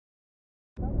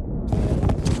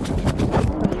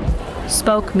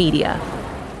Spoke Media.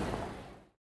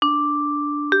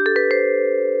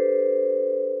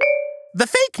 The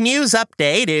Fake News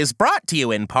Update is brought to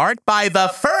you in part by the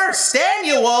first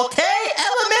annual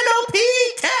KLMNOP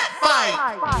Cat Fight.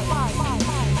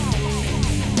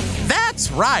 That's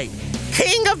right.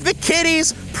 King of the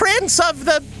kitties, prince of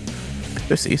the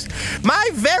pussies, my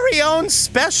very own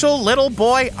special little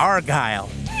boy Argyle.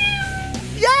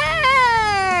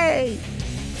 Yay!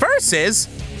 Versus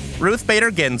Ruth Bader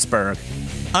Ginsburg,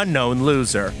 a known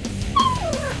loser.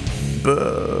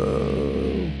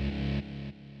 Boo.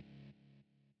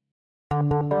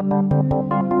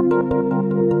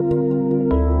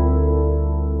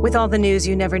 With all the news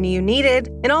you never knew you needed,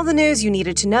 and all the news you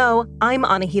needed to know, I'm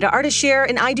Anahita Ardashir,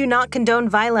 and I do not condone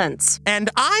violence.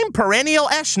 And I'm Perennial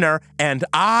Eschner, and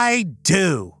I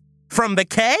do. From the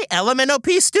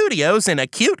KLMNOP studios in a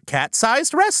cute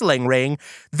cat-sized wrestling ring,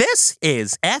 this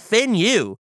is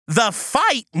FNU, the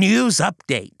Fight News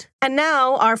Update. And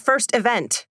now, our first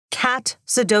event, Cat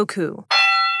Sudoku.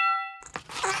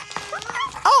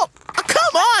 Oh,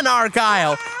 come on,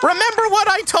 Argyle. Remember what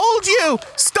I told you.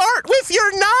 Start with your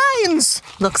nines.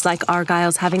 Looks like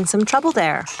Argyle's having some trouble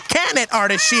there. Can it,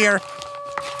 Ardashir?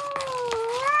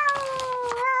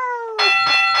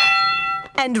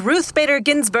 And Ruth Bader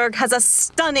Ginsburg has a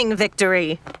stunning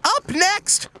victory. Up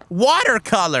next,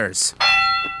 watercolors.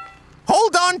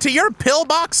 Hold on to your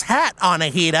pillbox hat,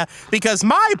 Anahita, because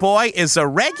my boy is a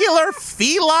regular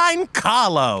feline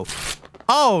Kahlo.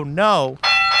 Oh, no.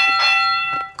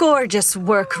 Gorgeous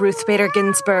work, Ruth Bader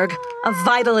Ginsburg. A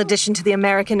vital addition to the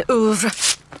American oeuvre.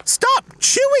 Stop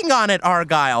chewing on it,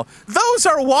 Argyle. Those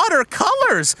are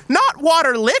watercolors, not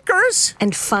water liquors.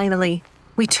 And finally,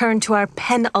 we turn to our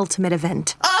penultimate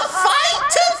event. A fight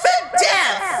to the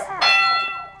death!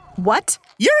 What?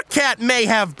 Your cat may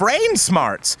have brain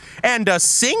smarts and a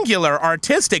singular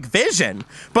artistic vision,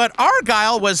 but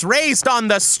Argyle was raised on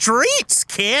the streets,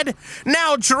 kid.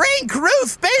 Now drink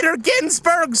Ruth Bader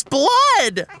Ginsburg's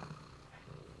blood!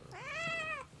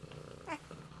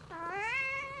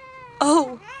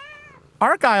 Oh,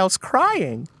 Argyle's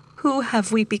crying. who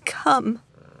have we become?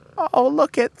 Oh,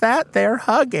 look at that, they're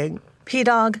hugging.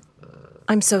 P-Dog,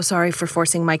 I'm so sorry for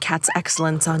forcing my cat's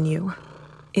excellence on you.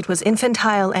 It was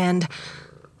infantile and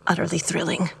utterly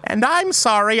thrilling. And I'm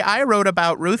sorry I wrote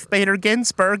about Ruth Bader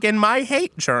Ginsburg in my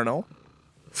hate journal.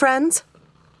 Friends?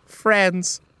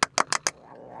 Friends.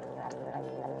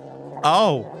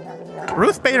 Oh,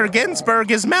 Ruth Bader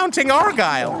Ginsburg is mounting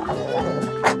Argyle.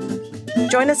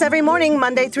 Join us every morning,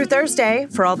 Monday through Thursday,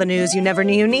 for all the news you never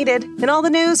knew you needed and all the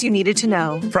news you needed to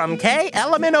know. From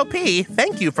KLMNOP,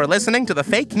 thank you for listening to the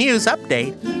Fake News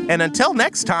Update. And until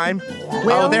next time,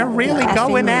 they're really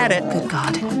going at it. Good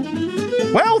God.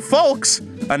 Well, folks,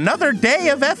 another day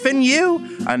of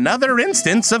FNU, another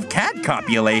instance of cat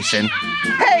copulation.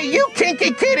 Hey, you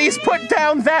kinky kitties, put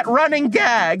down that running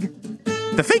gag.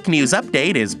 The Fake News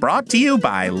Update is brought to you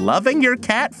by Loving Your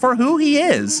Cat for Who He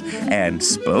Is and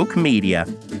Spoke Media.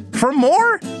 For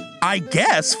more, I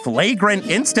guess, flagrant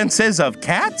instances of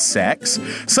cat sex,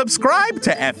 subscribe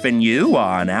to FNU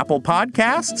on Apple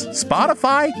Podcasts,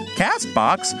 Spotify,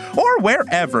 CastBox, or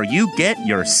wherever you get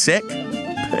your sick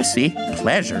pussy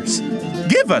pleasures.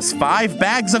 Give us 5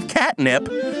 bags of catnip.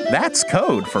 That's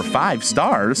code for 5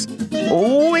 stars.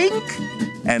 Wink.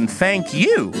 And thank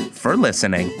you for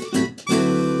listening.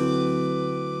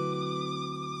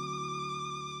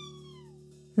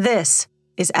 This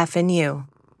is FNU.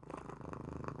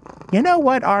 You know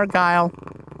what, Argyle?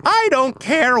 I don't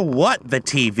care what the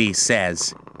TV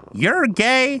says. You're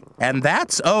gay, and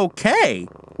that's okay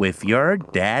with your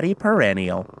daddy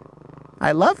perennial.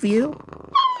 I love you.